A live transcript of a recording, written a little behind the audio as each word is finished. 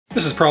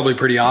This is probably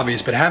pretty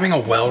obvious, but having a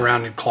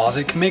well-rounded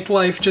closet can make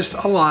life just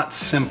a lot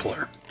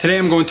simpler. Today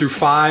I'm going through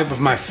 5 of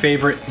my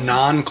favorite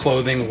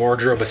non-clothing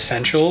wardrobe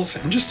essentials,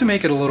 and just to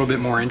make it a little bit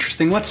more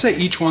interesting, let's say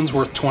each one's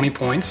worth 20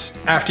 points.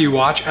 After you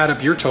watch, add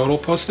up your total,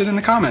 post it in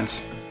the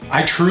comments.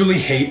 I truly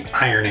hate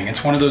ironing.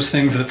 It's one of those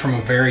things that from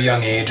a very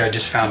young age I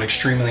just found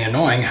extremely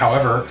annoying.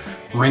 However,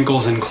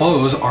 wrinkles in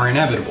clothes are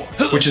inevitable,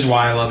 which is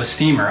why I love a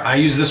steamer. I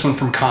use this one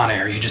from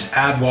Conair. You just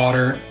add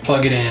water,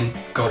 plug it in,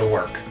 go to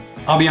work.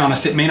 I'll be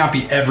honest, it may not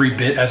be every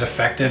bit as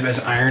effective as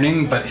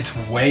ironing, but it's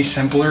way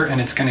simpler and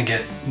it's gonna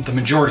get the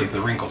majority of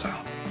the wrinkles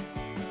out.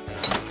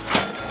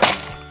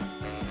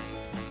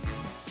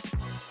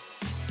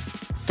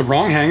 The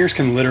wrong hangers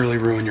can literally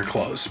ruin your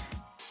clothes.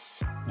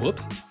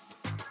 Whoops.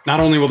 Not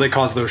only will they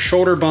cause those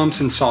shoulder bumps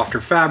and softer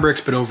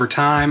fabrics, but over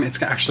time,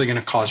 it's actually gonna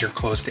cause your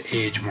clothes to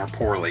age more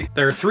poorly.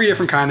 There are 3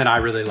 different kinds that I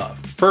really love.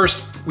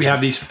 First, we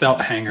have these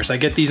felt hangers. I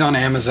get these on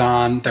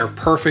Amazon. They're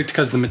perfect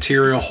because the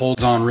material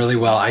holds on really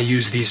well. I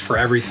use these for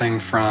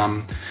everything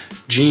from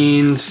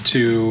jeans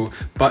to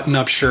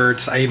button-up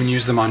shirts. I even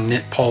use them on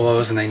knit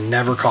polos and they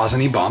never cause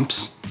any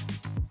bumps.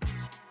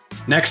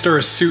 Next are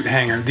a suit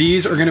hanger.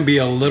 These are gonna be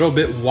a little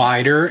bit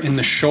wider in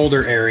the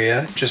shoulder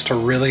area just to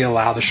really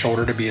allow the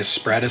shoulder to be as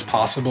spread as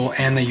possible,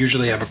 and they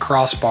usually have a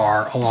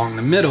crossbar along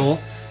the middle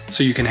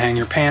so you can hang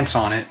your pants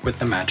on it with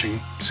the matching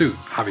suit,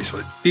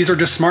 obviously. These are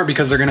just smart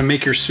because they're gonna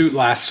make your suit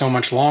last so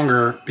much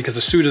longer because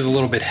the suit is a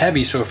little bit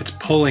heavy, so if it's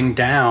pulling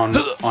down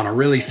on a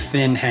really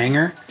thin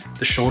hanger,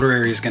 the shoulder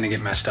area is gonna get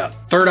messed up.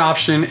 Third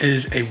option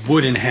is a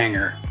wooden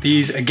hanger.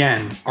 These,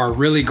 again, are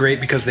really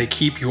great because they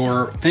keep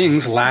your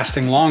things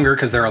lasting longer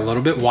because they're a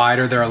little bit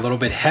wider, they're a little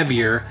bit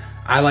heavier.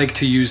 I like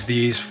to use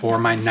these for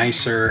my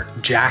nicer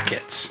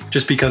jackets,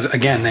 just because,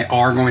 again, they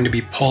are going to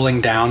be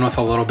pulling down with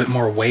a little bit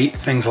more weight,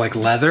 things like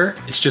leather.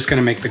 It's just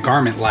gonna make the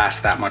garment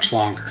last that much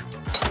longer.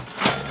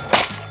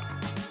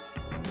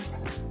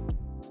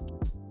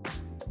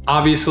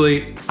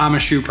 Obviously, I'm a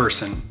shoe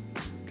person.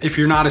 If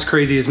you're not as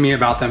crazy as me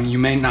about them, you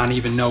may not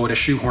even know what a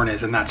shoehorn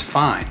is, and that's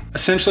fine.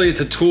 Essentially,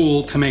 it's a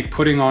tool to make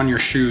putting on your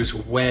shoes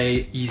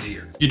way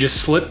easier. You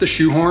just slip the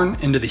shoehorn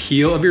into the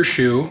heel of your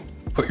shoe,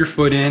 put your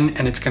foot in,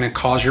 and it's gonna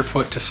cause your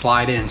foot to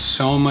slide in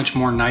so much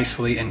more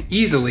nicely and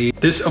easily.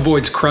 This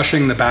avoids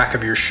crushing the back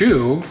of your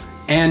shoe,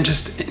 and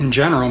just in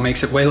general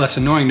makes it way less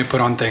annoying to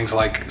put on things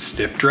like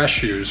stiff dress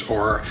shoes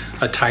or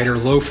a tighter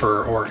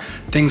loafer or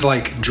things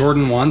like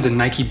Jordan 1s and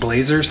Nike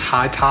Blazers,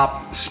 high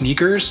top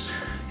sneakers.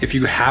 If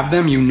you have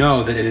them, you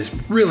know that it is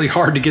really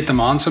hard to get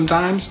them on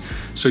sometimes.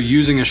 So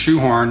using a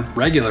shoehorn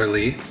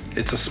regularly,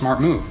 it's a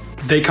smart move.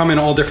 They come in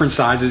all different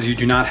sizes. You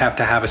do not have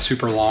to have a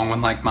super long one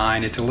like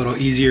mine. It's a little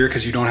easier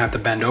because you don't have to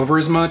bend over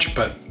as much,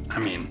 but I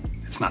mean,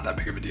 it's not that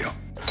big of a deal.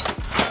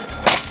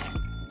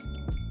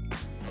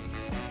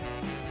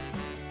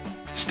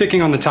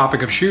 Sticking on the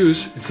topic of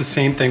shoes, it's the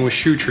same thing with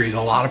shoe trees.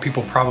 A lot of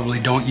people probably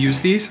don't use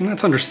these, and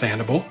that's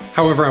understandable.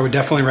 However, I would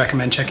definitely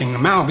recommend checking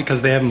them out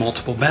because they have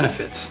multiple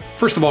benefits.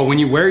 First of all, when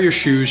you wear your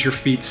shoes, your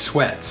feet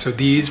sweat. So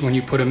these, when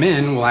you put them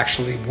in, will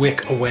actually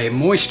wick away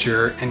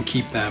moisture and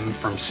keep them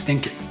from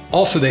stinking.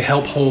 Also, they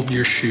help hold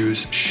your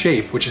shoes'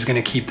 shape, which is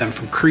gonna keep them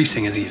from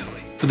creasing as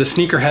easily. For the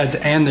sneakerheads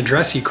and the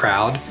dressy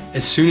crowd,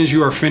 as soon as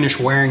you are finished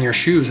wearing your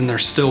shoes and they're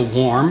still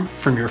warm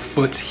from your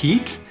foot's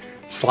heat,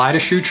 slide a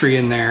shoe tree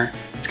in there.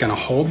 It's gonna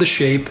hold the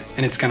shape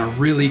and it's gonna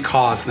really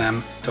cause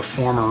them to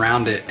form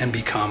around it and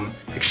become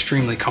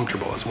extremely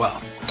comfortable as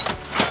well.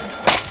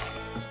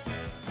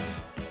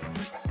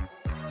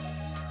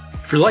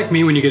 If you're like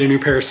me, when you get a new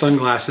pair of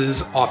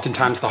sunglasses,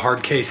 oftentimes the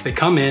hard case they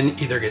come in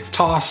either gets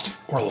tossed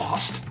or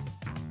lost.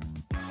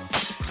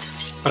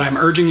 But I'm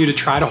urging you to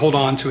try to hold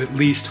on to at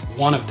least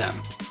one of them.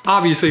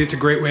 Obviously, it's a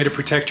great way to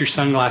protect your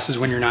sunglasses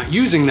when you're not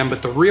using them,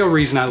 but the real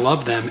reason I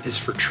love them is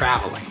for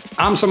traveling.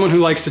 I'm someone who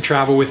likes to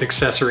travel with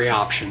accessory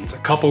options, a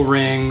couple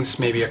rings,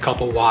 maybe a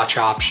couple watch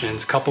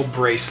options, a couple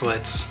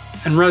bracelets.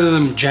 And rather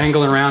than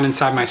jangle around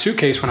inside my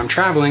suitcase when I'm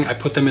traveling, I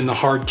put them in the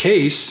hard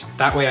case.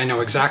 That way I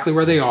know exactly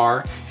where they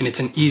are, and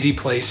it's an easy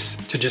place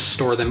to just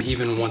store them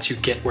even once you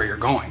get where you're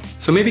going.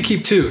 So maybe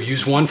keep 2,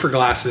 use one for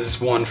glasses,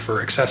 one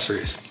for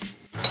accessories.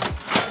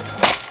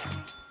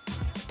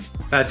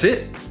 That's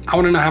it. I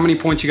wanna know how many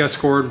points you guys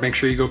scored. Make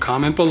sure you go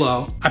comment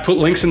below. I put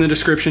links in the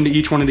description to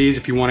each one of these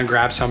if you wanna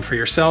grab some for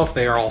yourself.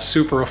 They are all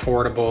super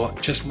affordable,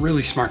 just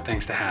really smart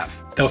things to have.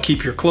 They'll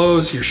keep your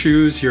clothes, your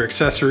shoes, your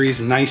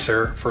accessories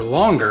nicer for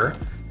longer,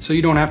 so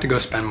you don't have to go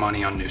spend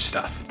money on new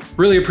stuff.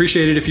 Really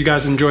appreciate it if you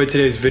guys enjoyed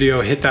today's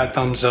video. Hit that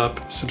thumbs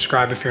up,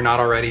 subscribe if you're not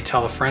already,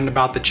 tell a friend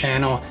about the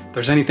channel. If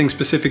there's anything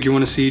specific you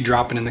wanna see,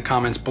 drop it in the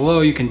comments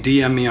below. You can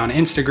DM me on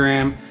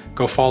Instagram,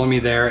 go follow me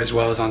there, as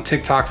well as on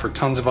TikTok for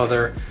tons of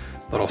other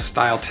little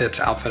style tips,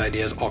 outfit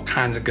ideas, all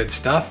kinds of good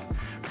stuff.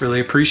 Really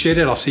appreciate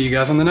it. I'll see you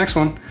guys on the next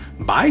one.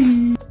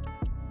 Bye.